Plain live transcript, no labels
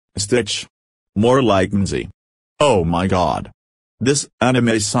Stitch. More like Mzi. Oh my god. This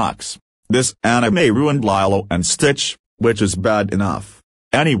anime sucks. This anime ruined Lilo and Stitch, which is bad enough.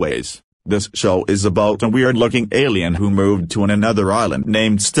 Anyways, this show is about a weird-looking alien who moved to another island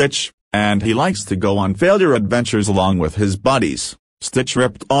named Stitch, and he likes to go on failure adventures along with his buddies. Stitch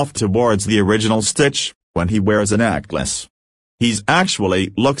ripped off towards the original Stitch, when he wears a necklace. He's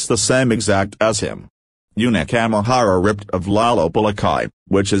actually looks the same exact as him. Yuna Kamohara ripped of Lilo Pulakai,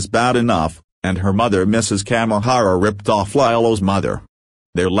 which is bad enough, and her mother Mrs. Kamohara ripped off Lilo's mother.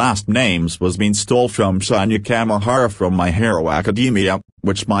 Their last names was being stole from Shinya Kamohara from My Hero Academia,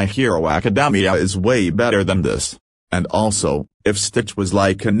 which My Hero Academia is way better than this. And also, if Stitch was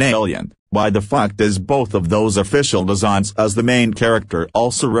like an alien, why the fuck does both of those official designs as the main character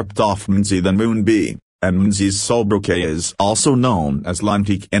also ripped off Mzi the Moonbee, and Mzi's sobriquet is also known as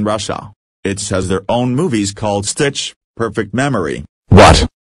Lantik in Russia. It has their own movies called Stitch, Perfect Memory. What?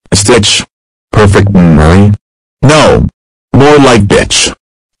 Stitch? Perfect Memory? No. More like bitch.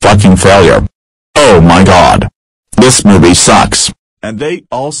 Fucking failure. Oh my god. This movie sucks. And they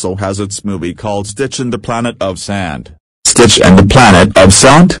also has its movie called Stitch and the Planet of Sand. Stitch and the Planet of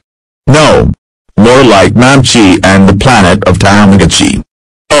Sand? No. More like Mamchi and the Planet of Tamagotchi.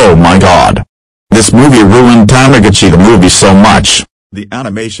 Oh my god. This movie ruined Tamagotchi the movie so much. The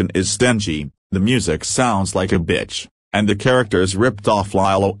animation is stingy, the music sounds like a bitch, and the characters ripped off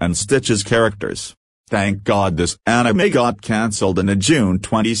Lilo and Stitch's characters. Thank God this anime got cancelled on June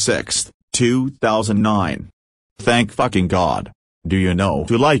 26, 2009. Thank fucking God. Do you know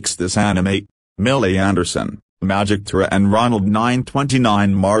who likes this anime? Millie Anderson, Magic Tura and Ronald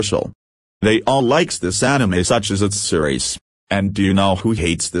 929 Marshall. They all likes this anime such as its series. And do you know who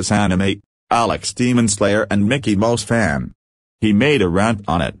hates this anime? Alex Demon Slayer and Mickey Mouse Fan. He made a rant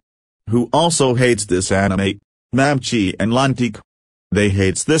on it. Who also hates this anime? Mamchi and Lantik. They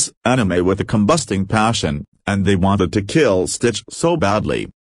hates this anime with a combusting passion, and they wanted to kill Stitch so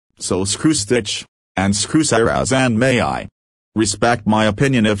badly. So screw Stitch, and screw Saraz and May I. Respect my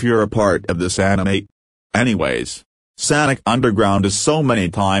opinion if you're a part of this anime. Anyways, Sonic Underground is so many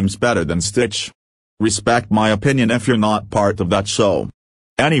times better than Stitch. Respect my opinion if you're not part of that show.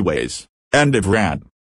 Anyways, end of rant.